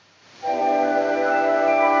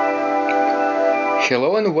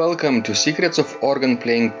Hello and welcome to Secrets of Organ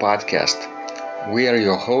Playing podcast. We are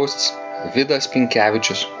your hosts, Vidas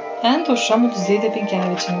Pinkevičius and Aušra Mudzytė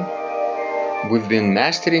Pinkevičienė. We've been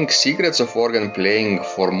mastering secrets of organ playing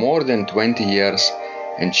for more than 20 years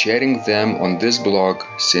and sharing them on this blog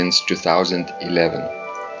since 2011.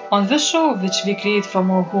 On this show, which we create from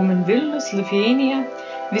our home in Vilnius, Lithuania,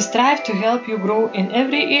 we strive to help you grow in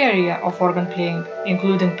every area of organ playing,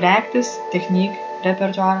 including practice, technique,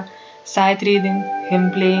 repertoire, sight reading, hymn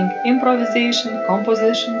playing, improvisation,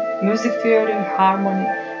 composition, music theory, harmony,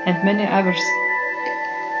 and many others.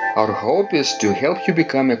 Our hope is to help you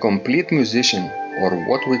become a complete musician, or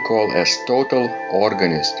what we call as total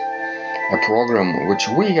organist, a program which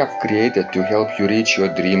we have created to help you reach your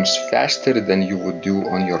dreams faster than you would do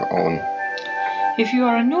on your own. If you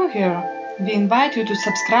are new here, we invite you to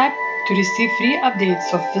subscribe to receive free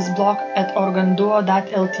updates of this blog at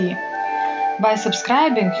organduo.lt. By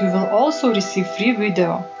subscribing, you will also receive free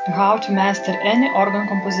video how to master any organ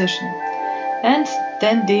composition and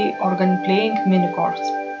 10-day organ playing mini course.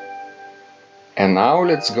 And now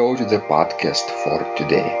let's go to the podcast for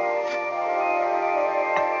today.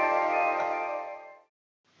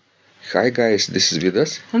 Hi guys, this is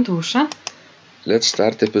Vidas and Aušra. Let's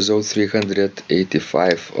start episode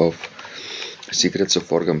 385 of Secrets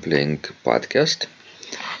of Organ Playing podcast.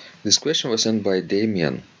 This question was sent by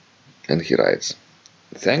Damien, and he writes,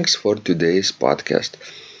 "Thanks for today's podcast.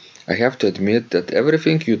 I have to admit that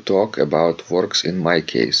everything you talk about works in my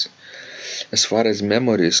case. As far as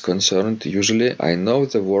memory is concerned, usually I know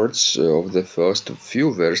the words of the first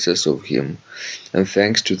few verses of hymn, and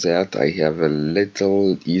thanks to that I have a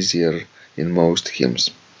little easier in most hymns.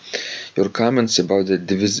 Your comments about the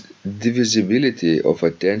divisibility of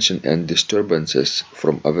attention and disturbances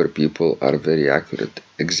from other people are very accurate,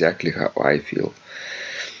 exactly how I feel.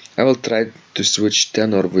 I will try to switch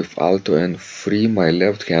tenor with alto and free my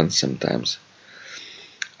left hand sometimes.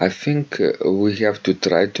 I think we have to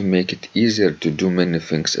try to make it easier to do many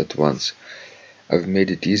things at once. I've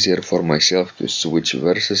made it easier for myself to switch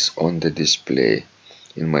verses on the display.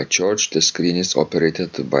 In my church, the screen is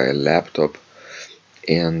operated by a laptop,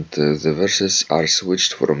 and the verses are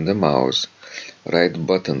switched from the mouse. Right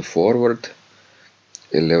button forward,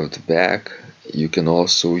 left back. You can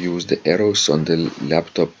also use the arrows on the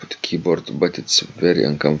laptop keyboard, but it's very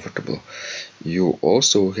uncomfortable. You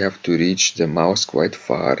also have to reach the mouse quite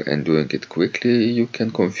far, and doing it quickly you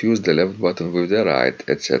can confuse the left button with the right,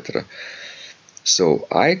 etc. So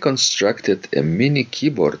I constructed a mini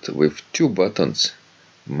keyboard with two buttons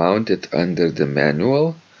mounted under the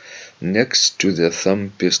manual next to the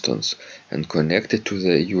thumb pistons and connected to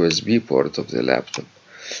the USB port of the laptop.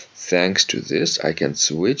 Thanks to this, I can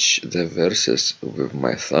switch the verses with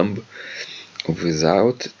my thumb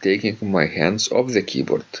without taking my hands off the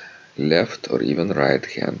keyboard, left or even right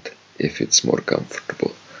hand, if it's more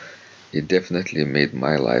comfortable. It definitely made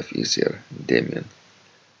my life easier, Damien."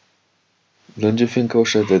 Don't you think,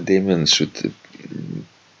 Aušra, that Damien should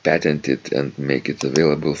patent it and make it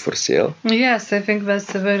available for sale? Yes, I think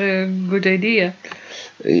that's a very good idea.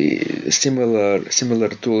 Similar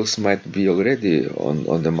tools might be already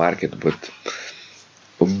on the market, but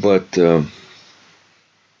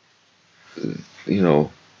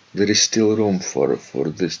there is still room for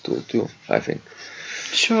this tool too, I think.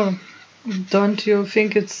 Sure. Don't you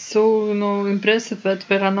think it's so impressive that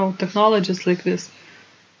there are no technologies like this?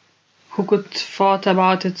 Who could thought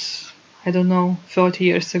about it, 30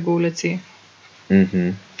 years ago, let's say?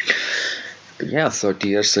 Mm-hmm. Yeah, 30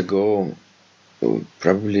 years ago,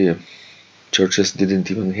 probably churches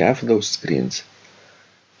didn't even have those screens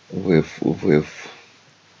with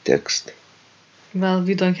text. Well,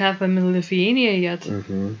 we don't have them in Lithuania yet.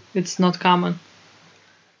 Mm-hmm. It's not common.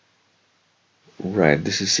 Right,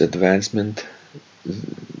 this is advancement.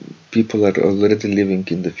 People are already living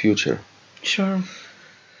in the future. Sure.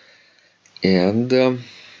 And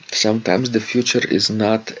sometimes the future is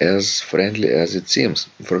not as friendly as it seems.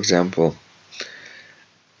 For example,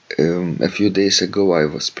 a few days ago I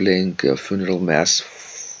was playing a funeral mass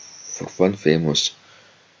for one famous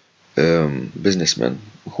businessman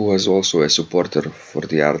who was also a supporter for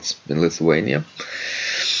the arts in Lithuania.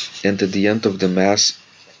 And at the end of the mass,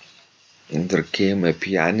 there came a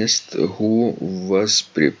pianist who was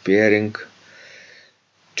preparing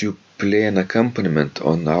to play an accompaniment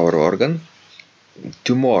on our organ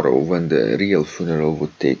tomorrow when the real funeral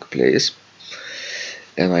would take place.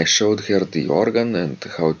 And I showed her the organ and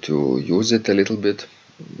how to use it a little bit.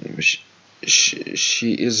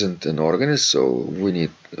 She isn't an organist, so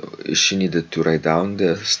she needed to write down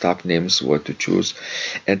the stop names, what to choose.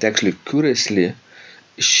 And actually, curiously,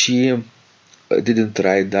 she didn't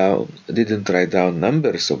write down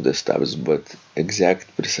numbers of the stuffs, but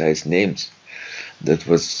exact precise names. That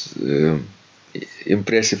was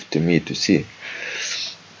impressive to me to see.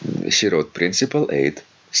 She wrote Principal 8,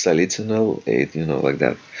 Salicinal 8, like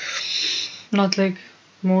that. Not like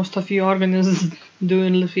most of you organists do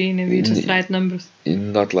in Lithuania, we just write numbers.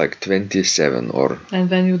 Not like 27 or... And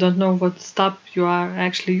then you don't know what stop you are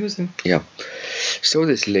actually using. Yeah. So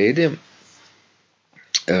this lady,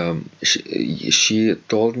 she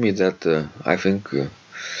told me that I think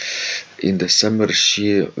in the summer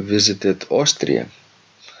she visited Austria,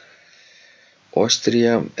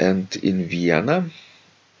 and in Vienna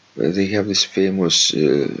they have this famous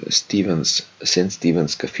St.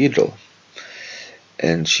 Stephen's Cathedral,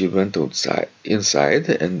 and she went inside,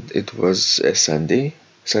 and it was a Sunday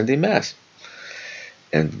Mass.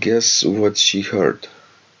 And guess what she heard?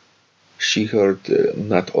 She heard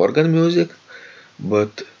not organ music,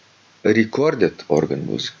 but recorded organ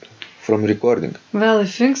music from recording. Well,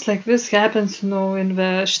 if things like this happens, in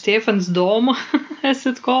the Stephansdom, as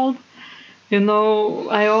it's called,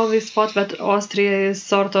 I always thought that Austria is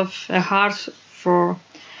sort of a heart for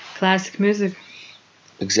classic music.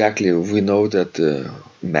 Exactly. We know that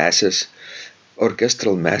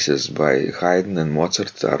orchestral masses by Haydn and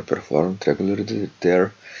Mozart are performed regularly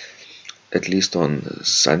there, at least on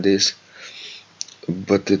Sundays.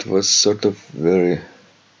 But it was sort of very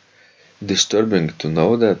disturbing to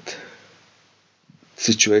know that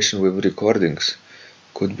situation with recordings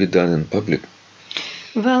could be done in public.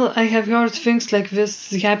 Well, I have heard things like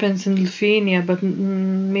this happens in Lithuania, but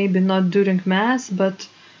maybe not during Mass, but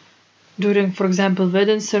during, for example,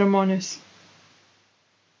 wedding ceremonies.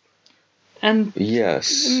 And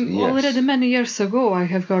yes, already many years ago, I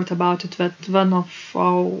have heard about it, that one of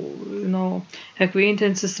our,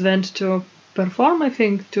 acquaintances went to perform, I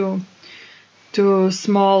think, to a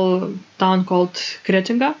small town called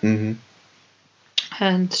Kretinga. Mm-hmm.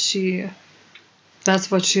 And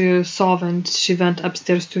that's what she saw when she went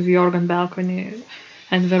upstairs to the organ balcony,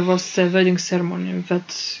 and there was a wedding ceremony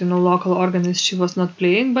that, local organist, she was not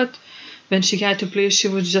playing, but when she had to play, she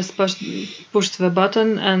would just push the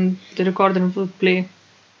button and the recorder would play.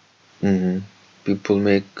 Mm-hmm. People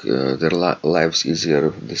make their lives easier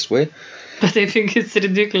this way. But I think it's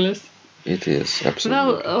ridiculous. It is, absolutely.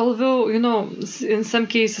 Well, although, in some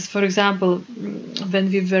cases, for example, when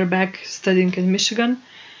we were back studying in Michigan,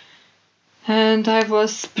 and I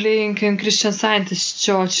was playing in Christian Scientist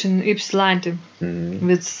Church in Ypsilanti,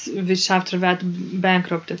 which after that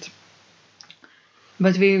bankrupted.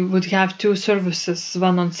 But we would have two services,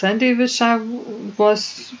 one on Sunday, which I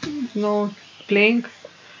was, playing,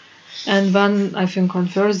 and one, I think, on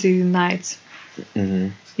Thursday nights,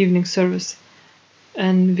 evening service.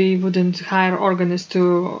 And we wouldn't hire organists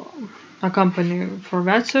to accompany for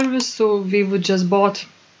that service, so we would just bought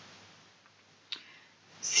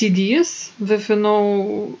CDs with,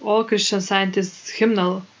 all Christian Scientists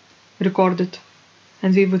hymnal recorded,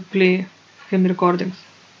 and we would play hymn recordings.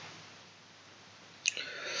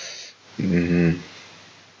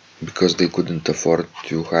 Because they couldn't afford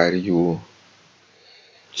to hire you.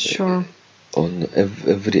 Sure. On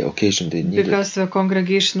every occasion they needed. Because the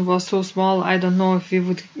congregation was so small, I don't know if we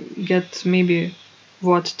would get maybe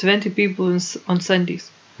 20 people on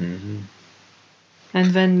Sundays. Mm-hmm.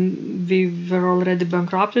 And when we were already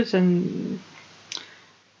bankrupted and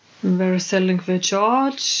we were selling the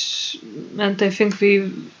church, and I think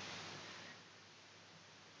we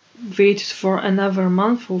waited for another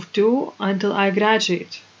month or two until I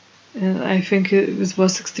graduate. And I think it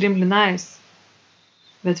was extremely nice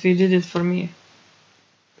that we did it for me.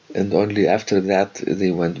 And only after that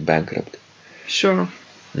they went bankrupt. Sure.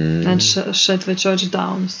 And shut the church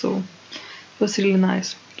down, so it was really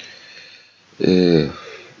nice. Do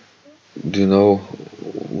you know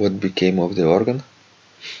what became of the organ?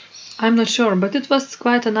 I'm not sure, but it was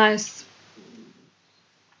quite a nice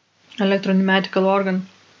electro-pneumatical organ.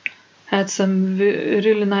 Had some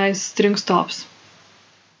really nice string stops.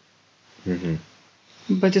 Mm-hmm.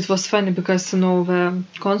 But it was funny because, the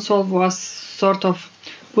console was sort of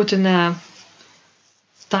put in a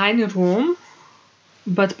tiny room,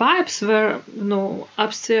 but pipes were,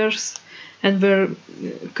 upstairs and were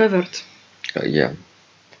covered. Yeah.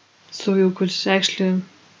 So you could actually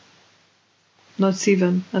not see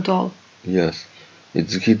them at all. Yes.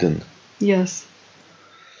 It's hidden. Yes.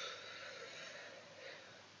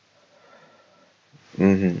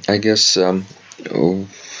 I guess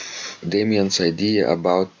Damian's idea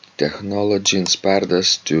about technology inspired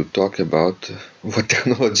us to talk about what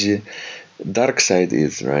technology dark side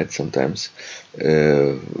is, right? Sometimes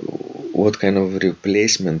what kind of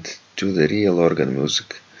replacement to the real organ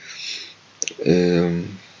music can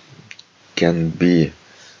be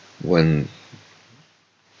when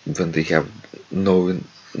they have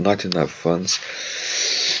not enough funds.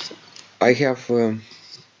 I have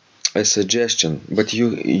a suggestion, but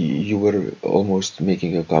you were almost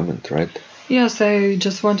making a comment, right? Yes, I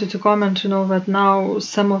just wanted to comment, that now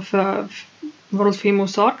some of world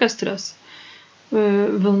famous orchestras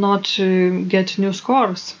will not get new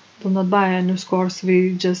scores, will not buy new scores.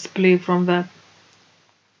 We just play from the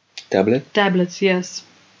tablets, yes.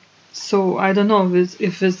 So I don't know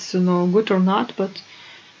if it's good or not, but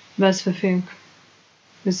that's the thing.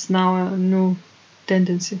 It's now a new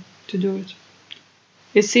tendency to do it.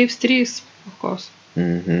 It saves trees, of course.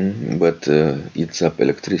 But eats up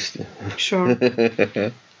electricity. Sure.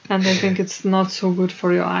 And I think it's not so good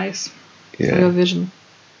for your eyes, for your vision.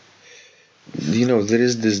 There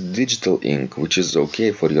is this digital ink, which is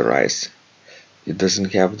okay for your eyes. It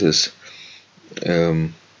doesn't have this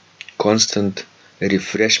constant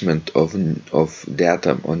refreshment of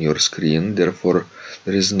data on your screen. Therefore,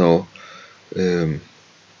 there is no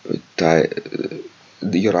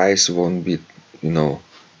your eyes won't be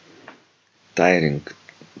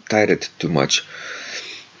tired too much.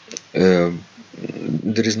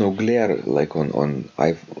 There is no glare like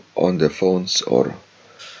on the phones or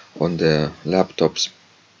on the laptops.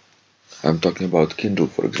 I'm talking about Kindle,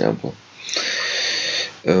 for example.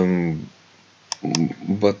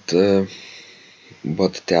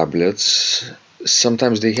 But tablets,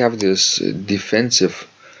 sometimes they have this defensive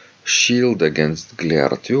shield against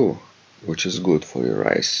glare too, which is good for your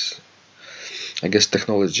eyes. I guess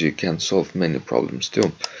technology can solve many problems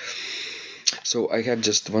too. So I have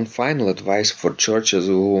just one final advice for churches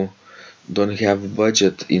who don't have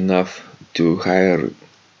budget enough to hire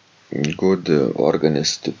good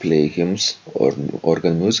organists to play hymns or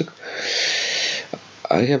organ music.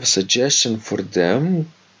 I have a suggestion for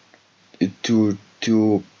them to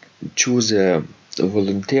choose a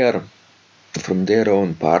volunteer from their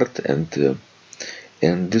own part, and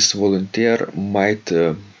this volunteer might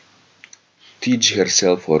teach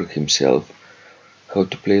herself or himself how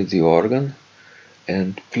to play the organ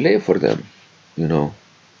and play for them,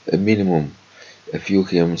 a minimum, a few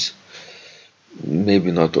hymns,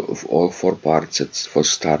 maybe not of all four parts for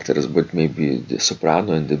starters, but maybe the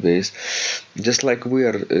soprano and the bass, just like we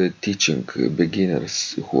are teaching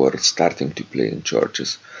beginners who are starting to play in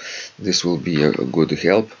churches. This will be a good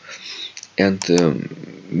help, and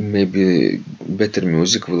maybe better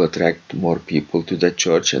music will attract more people to that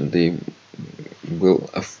church, and they will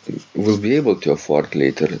be able to afford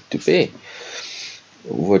later to pay.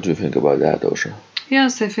 What do you think about that, Osha?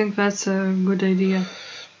 Yes, I think that's a good idea.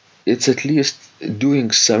 It's at least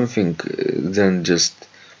doing something than just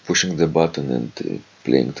pushing the button and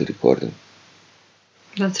playing the recording.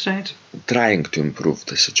 That's right. Trying to improve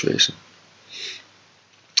the situation.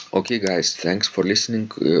 Okay, guys, thanks for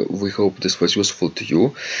listening. We hope this was useful to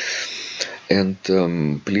you.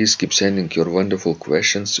 And please keep sending your wonderful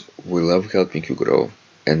questions. We love helping you grow.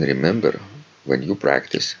 And remember, when you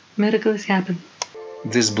practice, miracles happen.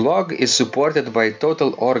 This blog is supported by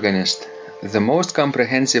Total Organist, the most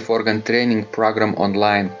comprehensive organ training program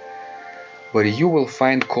online, where you will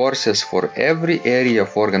find courses for every area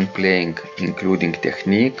of organ playing, including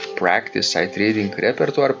technique, practice, sight reading,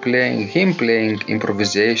 repertoire playing, hymn playing,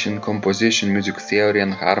 improvisation, composition, music theory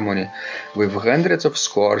and harmony, with hundreds of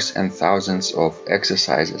scores and thousands of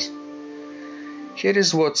exercises. Here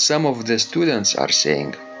is what some of the students are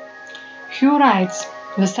saying. Hugh writes,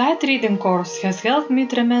 "The sight reading course has helped me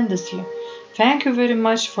tremendously. Thank you very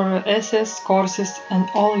much for your essays, courses, and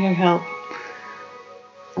all your help."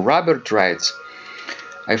 Robert writes,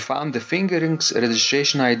 "I found the fingerings,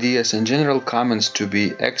 registration ideas, and general comments to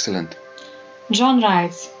be excellent." John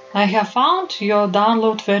writes, "I have found your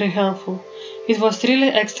download very helpful. It was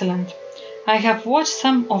really excellent. I have watched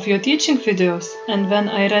some of your teaching videos, and when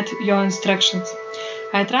I read your instructions,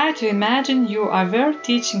 I tried to imagine you were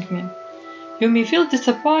teaching me. You may feel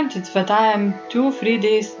disappointed that I am 2-3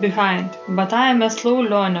 days behind, but I am a slow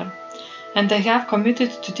learner, and I have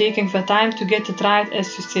committed to taking the time to get it right, as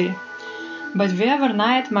you say. But the other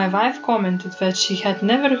night my wife commented that she had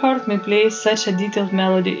never heard me play such a detailed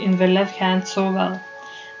melody in the left hand so well.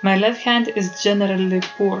 My left hand is generally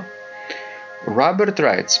poor." Robert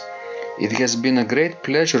writes, "It has been a great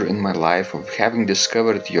pleasure in my life of having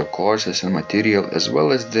discovered your courses and material, as well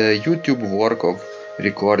as the YouTube work of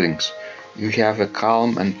recordings. You have a calm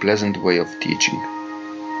and pleasant way of teaching."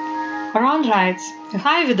 Ron writes,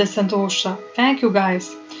 "Hi Vidas and Osha, thank you guys.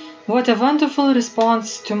 What a wonderful response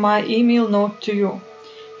to my email note to you.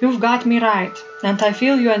 You've got me right, and I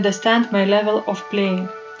feel you understand my level of playing.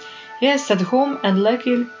 Yes, at home and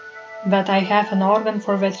luckily that I have an organ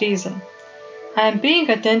for that reason. I am paying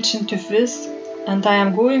attention to this, and I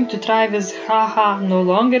am going to try this haha no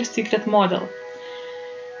longer secret model.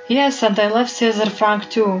 Yes, and I love Cesar Frank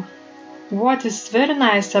too. What is very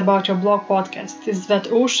nice about your blog podcast is that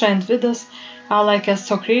Ausha and Vidas are like a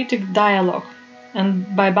Socratic dialogue,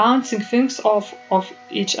 and by bouncing things off of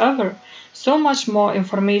each other, so much more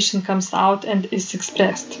information comes out and is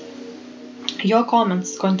expressed. Your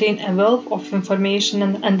comments contain a wealth of information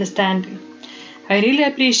and understanding. I really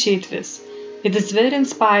appreciate this. It is very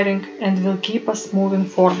inspiring and will keep us moving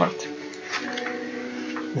forward.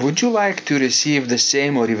 Would you like to receive the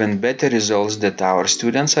same or even better results that our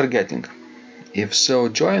students are getting? If so,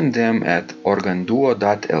 join them at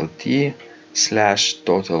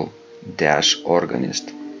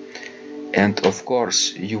organduo.lt/total-organist. And of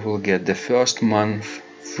course, you will get the first month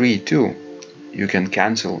free too. You can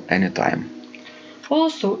cancel anytime.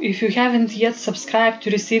 Also, if you haven't yet subscribed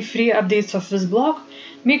to receive free updates of this blog,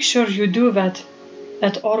 make sure you do that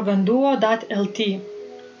at organduo.lt.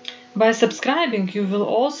 By subscribing, you will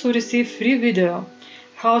also receive free video,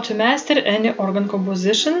 how to master any organ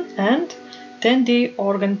composition and 10-day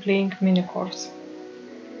organ playing mini course.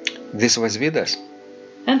 This was Vidas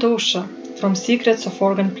and Ausha from Secrets of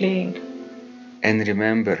Organ Playing. And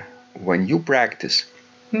remember, when you practice,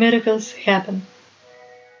 miracles happen.